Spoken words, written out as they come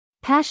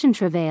Passion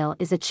Travail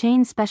is a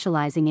chain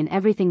specializing in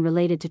everything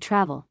related to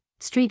travel,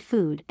 street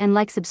food, and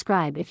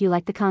subscribe if you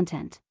like the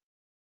content.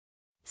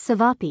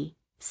 Ćevapi.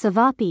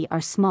 Ćevapi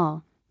are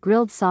small,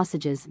 grilled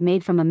sausages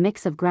made from a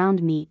mix of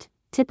ground meat,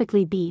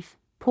 typically beef,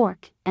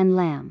 pork, and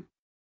lamb.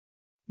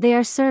 They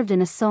are served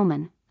in a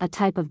somun, a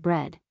type of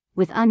bread,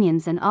 with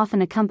onions and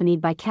often accompanied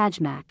by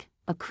kajmak,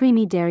 a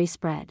creamy dairy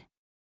spread.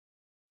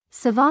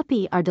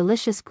 Ćevapi are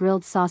delicious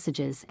grilled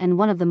sausages and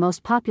one of the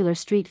most popular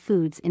street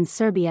foods in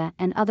Serbia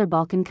and other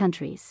Balkan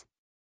countries.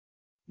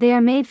 They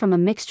are made from a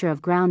mixture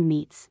of ground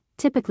meats,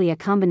 typically a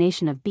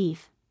combination of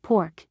beef,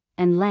 pork,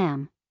 and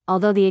lamb,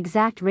 although the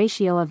exact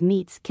ratio of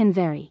meats can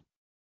vary.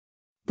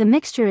 The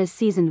mixture is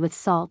seasoned with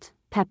salt,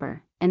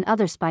 pepper, and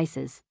other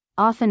spices,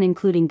 often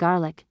including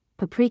garlic,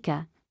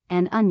 paprika,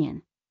 and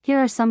onion. Here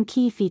are some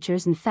key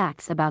features and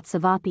facts about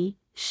Ćevapi: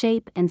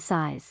 shape and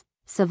size.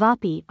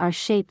 Ćevapi are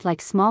shaped like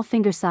small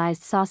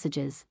finger-sized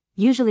sausages,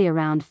 usually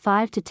around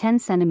 5 to 10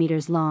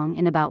 centimeters long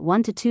and about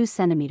 1 to 2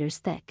 centimeters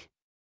thick.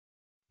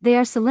 They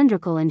are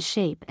cylindrical in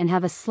shape and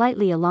have a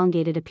slightly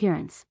elongated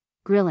appearance.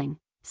 Grilling.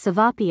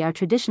 Ćevapi are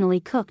traditionally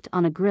cooked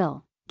on a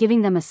grill,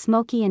 giving them a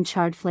smoky and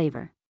charred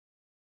flavor.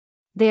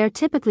 They are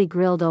typically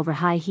grilled over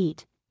high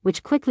heat,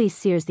 which quickly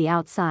sears the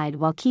outside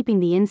while keeping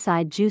the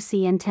inside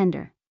juicy and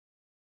tender.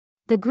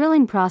 The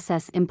grilling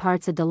process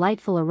imparts a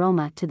delightful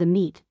aroma to the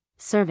meat.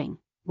 Serving.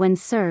 When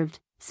served,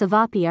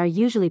 Ćevapi are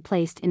usually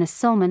placed in a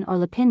somun or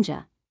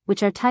lepinja,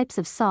 which are types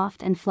of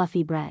soft and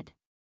fluffy bread.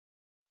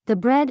 The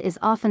bread is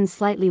often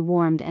slightly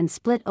warmed and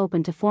split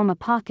open to form a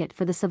pocket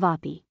for the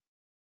Ćevapi.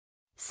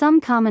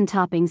 Some common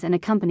toppings and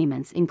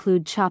accompaniments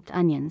include chopped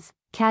onions,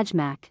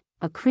 kajmak,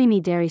 a creamy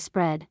dairy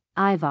spread,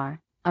 ajvar,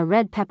 a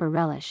red pepper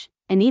relish,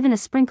 and even a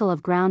sprinkle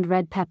of ground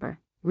red pepper.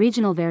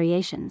 Regional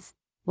variations.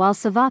 While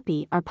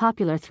Ćevapi are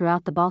popular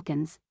throughout the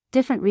Balkans,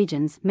 different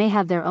regions may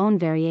have their own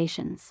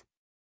variations.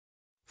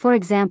 For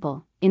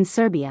example, in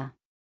Serbia,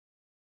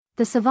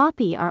 the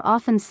Ćevapi are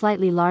often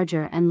slightly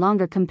larger and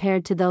longer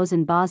compared to those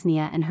in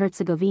Bosnia and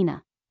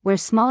Herzegovina, where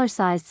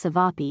smaller-sized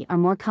Ćevapi are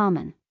more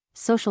common.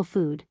 Social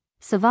food.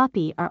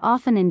 Ćevapi are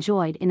often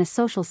enjoyed in a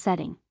social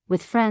setting,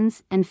 with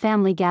friends and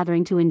family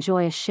gathering to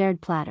enjoy a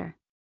shared platter.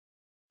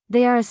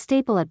 They are a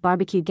staple at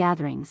barbecue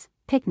gatherings,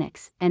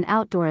 picnics, and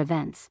outdoor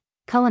events.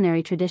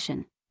 Culinary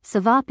tradition.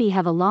 Ćevapi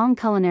have a long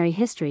culinary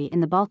history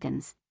in the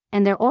Balkans,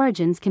 and their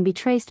origins can be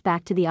traced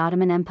back to the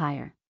Ottoman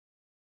Empire.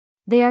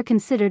 They are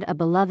considered a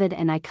beloved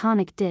and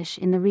iconic dish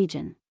in the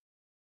region.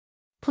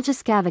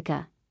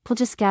 Pljeskavica.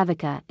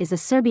 Pljeskavica is a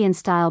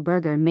Serbian-style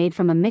burger made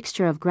from a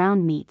mixture of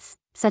ground meats,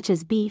 such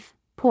as beef,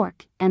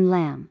 pork, and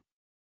lamb.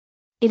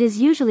 It is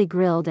usually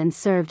grilled and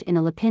served in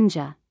a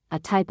lepinja, a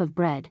type of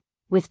bread,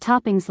 with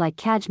toppings like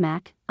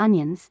kajmak,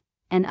 onions,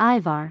 and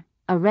ajvar,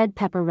 a red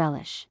pepper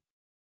relish.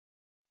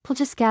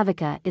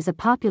 Pljeskavica is a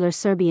popular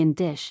Serbian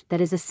dish that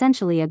is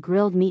essentially a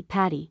grilled meat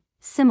patty,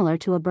 similar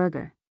to a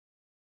burger.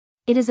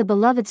 It is a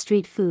beloved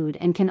street food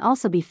and can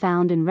also be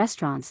found in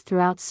restaurants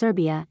throughout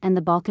Serbia and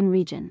the Balkan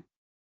region.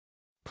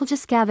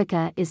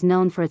 Pljeskavica is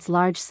known for its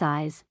large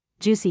size,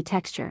 juicy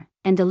texture,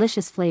 and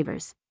delicious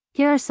flavors.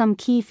 Here are some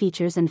key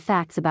features and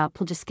facts about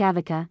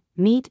Pljeskavica: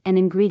 meat and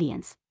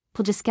ingredients.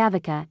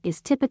 Pljeskavica is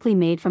typically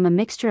made from a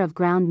mixture of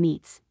ground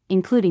meats,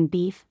 including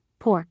beef,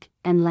 pork,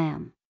 and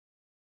lamb.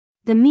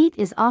 The meat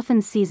is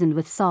often seasoned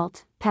with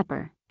salt,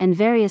 pepper, and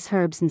various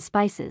herbs and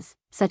spices,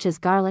 such as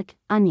garlic,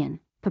 onion,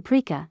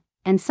 paprika,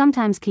 and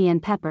sometimes cayenne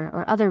pepper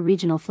or other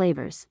regional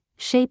flavors.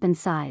 Shape and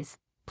size.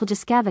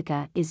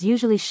 Pljeskavica is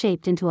usually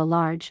shaped into a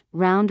large,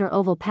 round or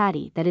oval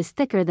patty that is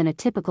thicker than a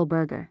typical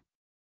burger.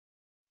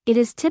 It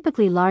is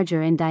typically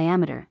larger in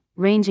diameter,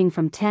 ranging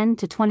from 10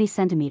 to 20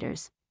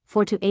 centimeters,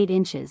 4 to 8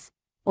 inches,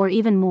 or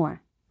even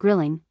more.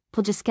 Grilling.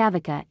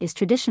 Pljeskavica is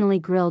traditionally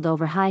grilled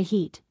over high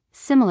heat,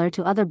 similar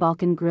to other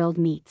Balkan grilled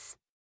meats.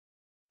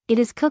 It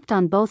is cooked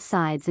on both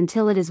sides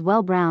until it is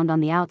well browned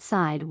on the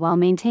outside while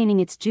maintaining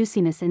its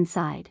juiciness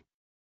inside.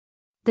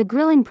 The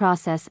grilling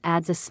process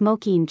adds a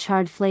smoky and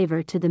charred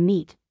flavor to the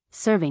meat.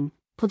 Serving.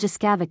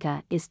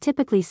 Pljeskavica is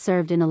typically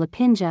served in a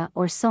lepinja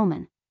or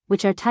somun,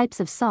 which are types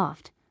of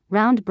soft,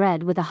 round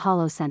bread with a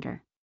hollow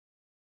center.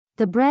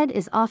 The bread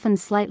is often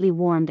slightly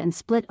warmed and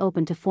split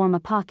open to form a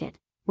pocket,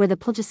 where the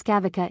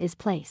pljeskavica is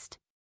placed.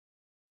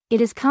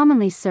 It is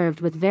commonly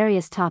served with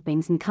various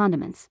toppings and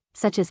condiments,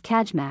 such as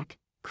kajmak,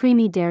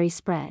 creamy dairy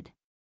spread,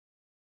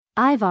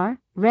 ajvar,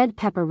 red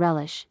pepper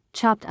relish,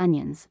 chopped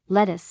onions,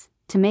 lettuce,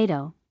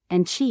 tomato,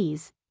 and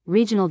cheese.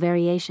 Regional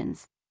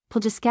variations.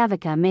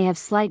 Pljeskavica may have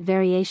slight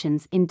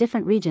variations in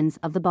different regions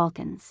of the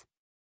Balkans.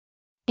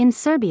 In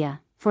Serbia,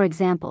 for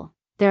example,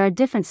 there are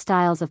different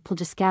styles of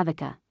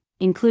pljeskavica,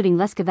 including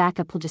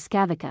Leskovačka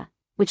pljeskavica,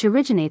 which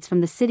originates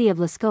from the city of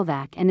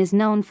Leskovac and is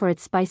known for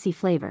its spicy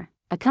flavor.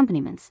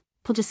 Accompaniments.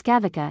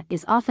 Pljeskavica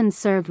is often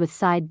served with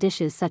side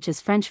dishes such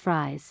as French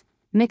fries,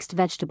 mixed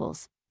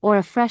vegetables, or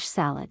a fresh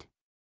salad.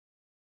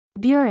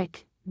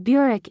 Burek.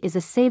 Burek is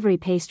a savory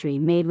pastry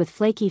made with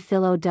flaky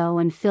phyllo dough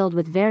and filled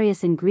with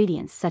various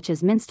ingredients such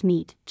as minced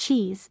meat,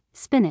 cheese,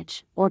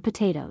 spinach, or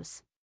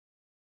potatoes.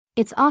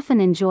 It's often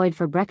enjoyed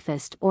for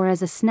breakfast or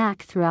as a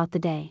snack throughout the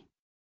day.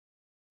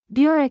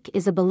 Burek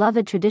is a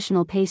beloved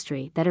traditional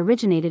pastry that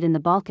originated in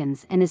the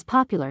Balkans and is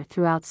popular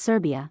throughout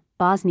Serbia,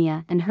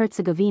 Bosnia and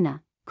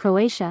Herzegovina,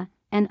 Croatia,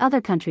 and other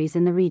countries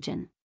in the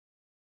region.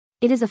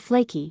 It is a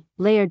flaky,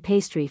 layered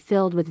pastry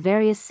filled with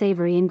various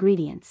savory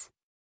ingredients.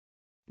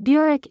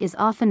 Burek is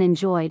often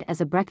enjoyed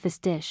as a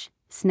breakfast dish,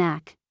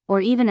 snack,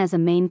 or even as a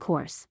main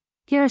course.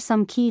 Here are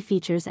some key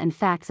features and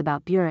facts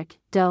about Burek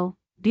dough.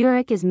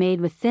 Burek is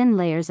made with thin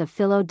layers of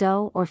phyllo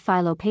dough or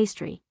phyllo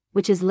pastry,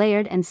 which is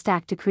layered and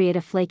stacked to create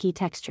a flaky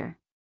texture.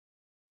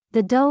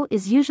 The dough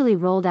is usually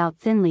rolled out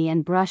thinly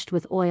and brushed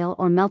with oil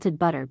or melted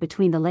butter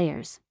between the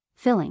layers.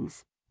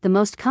 Fillings. The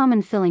most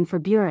common filling for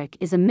Burek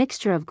is a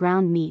mixture of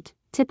ground meat,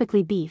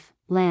 typically beef,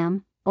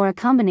 lamb, or a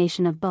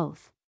combination of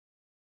both.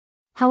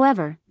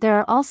 However, there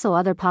are also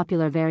other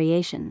popular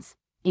variations,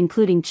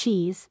 including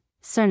cheese,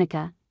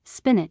 srnica,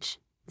 spinach,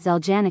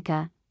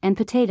 zeljanica, and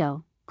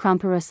potato,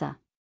 kramperusa.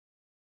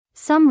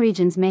 Some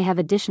regions may have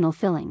additional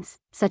fillings,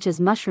 such as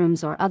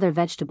mushrooms or other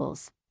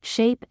vegetables.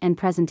 Shape and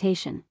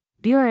presentation.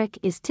 Burek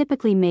is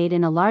typically made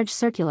in a large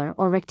circular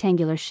or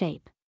rectangular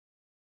shape.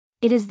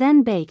 It is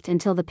then baked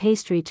until the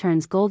pastry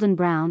turns golden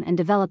brown and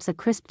develops a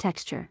crisp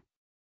texture.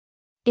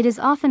 It is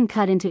often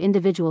cut into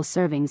individual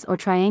servings or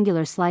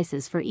triangular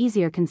slices for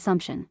easier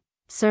consumption.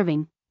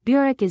 Serving.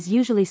 Burek is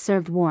usually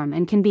served warm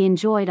and can be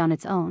enjoyed on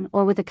its own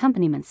or with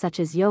accompaniments such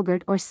as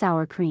yogurt or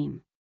sour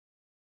cream.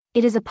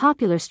 It is a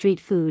popular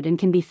street food and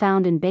can be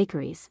found in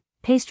bakeries,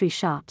 pastry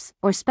shops,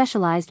 or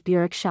specialized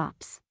Burek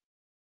shops.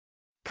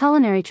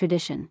 Culinary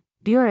tradition.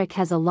 Burek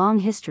has a long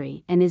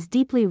history and is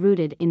deeply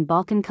rooted in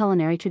Balkan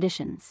culinary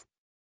traditions.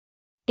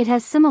 It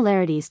has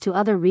similarities to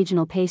other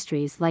regional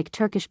pastries like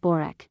Turkish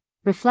Burek,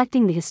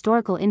 reflecting the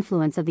historical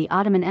influence of the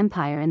Ottoman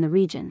Empire in the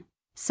region.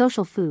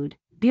 Social food.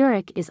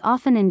 Burek is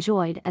often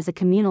enjoyed as a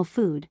communal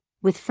food,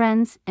 with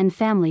friends and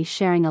family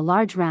sharing a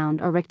large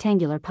round or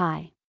rectangular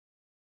pie.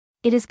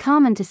 It is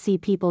common to see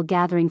people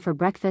gathering for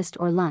breakfast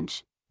or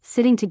lunch,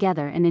 sitting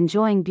together and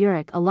enjoying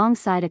Burek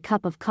alongside a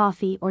cup of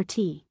coffee or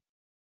tea.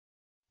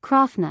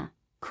 Krofna.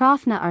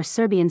 Krofna are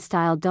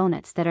Serbian-style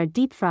donuts that are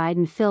deep-fried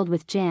and filled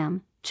with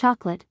jam,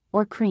 chocolate,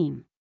 or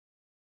cream.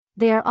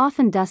 They are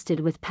often dusted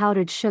with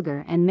powdered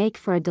sugar and make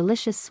for a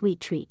delicious sweet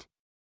treat.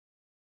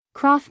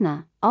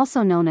 Krofna,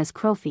 also known as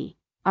krofi,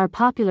 are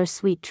popular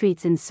sweet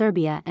treats in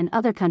Serbia and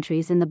other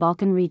countries in the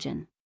Balkan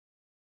region.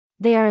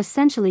 They are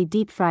essentially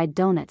deep-fried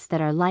donuts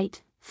that are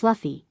light,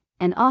 fluffy,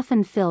 and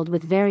often filled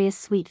with various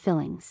sweet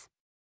fillings.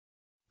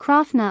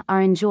 Krofna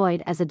are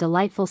enjoyed as a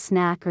delightful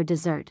snack or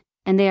dessert,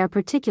 and they are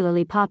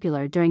particularly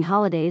popular during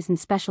holidays and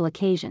special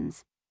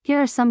occasions.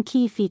 Here are some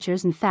key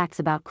features and facts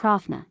about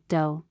krofna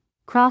dough.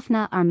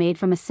 Krofna are made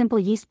from a simple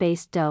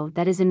yeast-based dough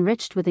that is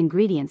enriched with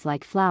ingredients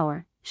like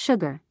flour,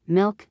 sugar,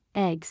 milk,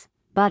 eggs,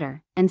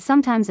 butter, and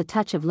sometimes a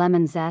touch of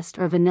lemon zest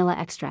or vanilla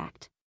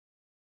extract.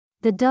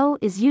 The dough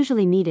is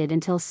usually kneaded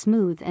until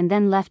smooth and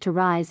then left to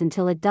rise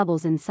until it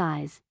doubles in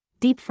size.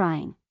 Deep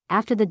frying.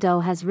 After the dough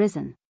has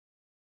risen,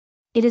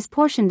 it is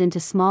portioned into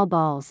small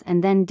balls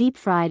and then deep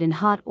fried in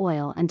hot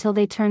oil until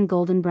they turn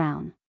golden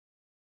brown.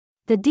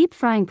 The deep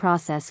frying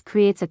process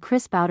creates a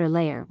crisp outer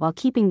layer while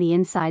keeping the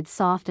inside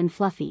soft and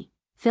fluffy.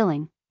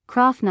 Filling.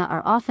 Krofna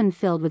are often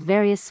filled with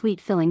various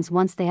sweet fillings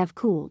once they have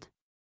cooled.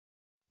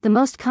 The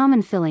most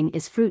common filling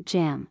is fruit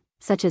jam,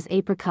 such as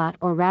apricot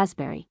or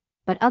raspberry,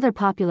 but other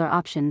popular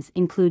options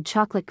include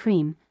chocolate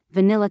cream,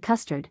 vanilla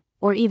custard,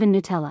 or even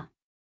Nutella.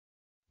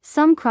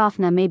 Some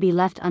krofna may be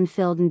left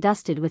unfilled and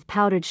dusted with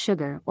powdered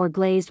sugar or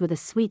glazed with a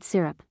sweet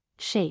syrup.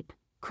 Shape.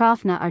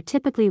 Krofna are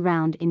typically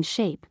round in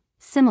shape,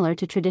 similar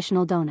to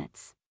traditional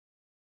donuts.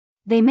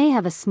 They may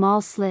have a small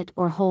slit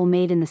or hole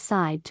made in the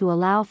side to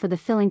allow for the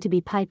filling to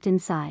be piped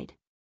inside.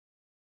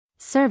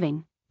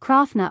 Serving.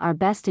 Krofna are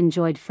best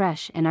enjoyed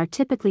fresh and are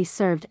typically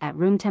served at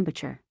room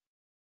temperature.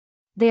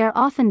 They are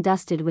often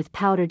dusted with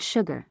powdered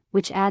sugar,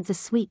 which adds a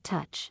sweet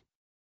touch.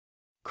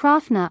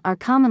 Krofna are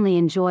commonly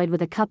enjoyed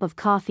with a cup of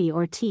coffee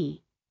or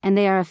tea, and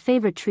they are a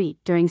favorite treat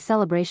during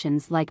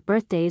celebrations like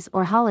birthdays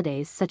or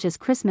holidays such as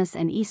Christmas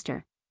and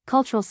Easter.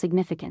 Cultural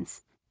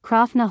significance.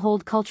 Krofna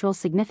hold cultural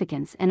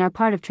significance and are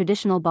part of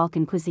traditional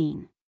Balkan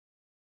cuisine.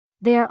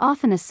 They are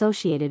often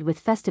associated with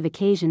festive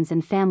occasions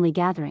and family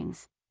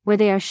gatherings, where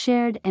they are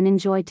shared and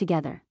enjoyed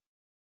together.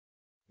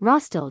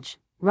 Rostilj.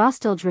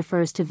 Rostilj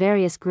refers to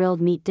various grilled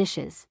meat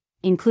dishes,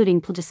 including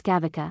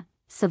Pljeskavica,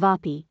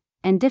 Ćevapi,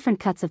 and different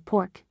cuts of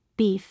pork,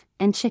 beef,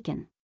 and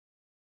chicken.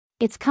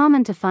 It's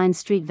common to find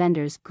street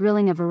vendors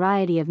grilling a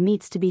variety of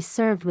meats to be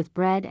served with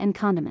bread and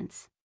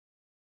condiments.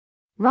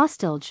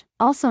 Rostilj,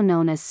 also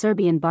known as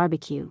Serbian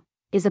barbecue,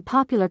 is a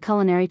popular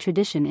culinary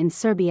tradition in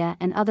Serbia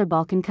and other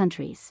Balkan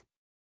countries.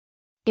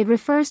 It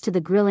refers to the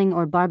grilling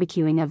or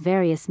barbecuing of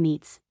various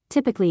meats,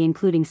 typically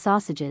including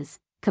sausages,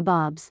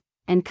 kebabs,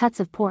 and cuts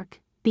of pork,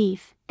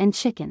 beef, and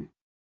chicken.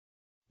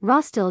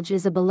 Rostilj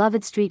is a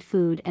beloved street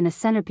food and a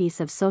centerpiece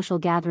of social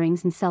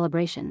gatherings and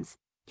celebrations.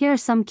 Here are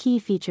some key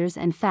features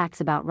and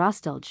facts about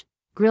Rostilj.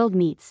 Grilled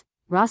meats.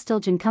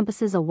 Rostilj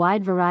encompasses a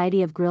wide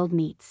variety of grilled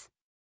meats.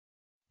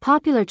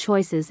 Popular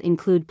choices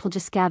include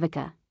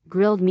Pljeskavica,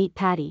 grilled meat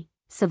patty,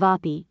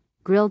 Ćevapi,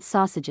 grilled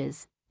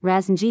sausages,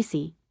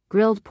 razanjisi,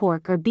 grilled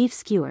pork or beef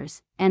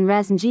skewers, and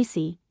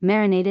razanjisi,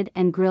 marinated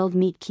and grilled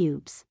meat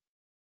cubes.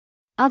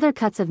 Other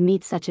cuts of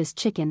meat such as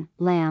chicken,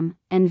 lamb,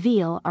 and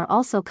veal are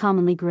also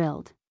commonly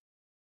grilled.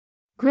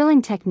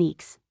 Grilling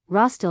techniques.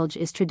 Rostilj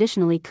is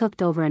traditionally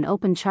cooked over an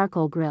open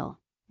charcoal grill,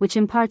 which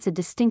imparts a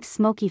distinct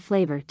smoky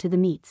flavor to the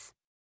meats.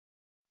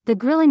 The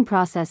grilling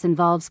process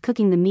involves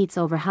cooking the meats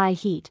over high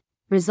heat,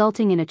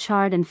 resulting in a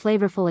charred and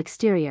flavorful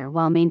exterior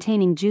while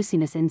maintaining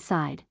juiciness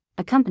inside.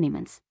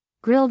 Accompaniments.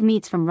 Grilled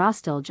meats from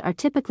Rostilj are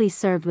typically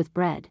served with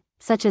bread,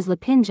 such as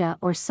lepinja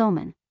or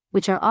somun,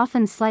 which are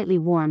often slightly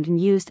warmed and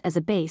used as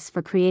a base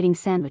for creating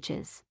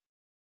sandwiches.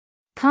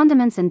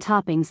 Condiments and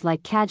toppings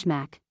like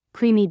kajmak,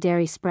 creamy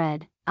dairy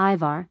spread,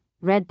 ajvar,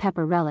 red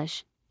pepper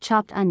relish,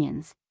 chopped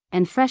onions,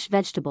 and fresh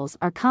vegetables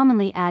are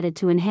commonly added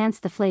to enhance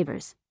the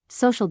flavors.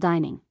 Social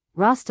dining.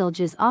 Rostilj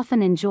is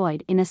often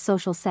enjoyed in a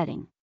social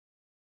setting,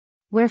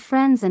 where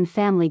friends and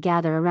family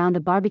gather around a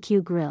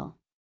barbecue grill.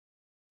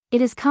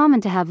 It is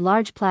common to have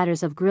large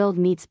platters of grilled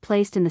meats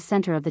placed in the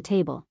center of the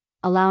table,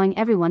 allowing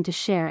everyone to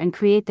share and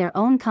create their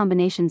own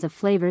combinations of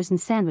flavors and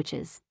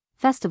sandwiches.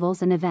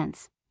 Festivals and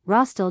events.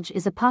 Rostilj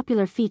is a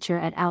popular feature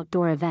at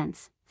outdoor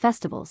events,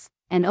 festivals,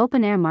 and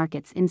open-air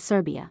markets in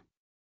Serbia.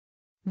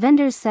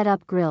 Vendors set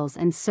up grills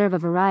and serve a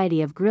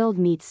variety of grilled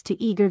meats to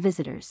eager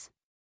visitors.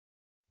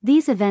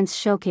 These events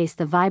showcase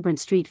the vibrant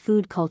street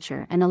food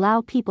culture and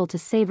allow people to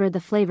savor the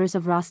flavors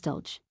of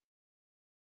Rostilj.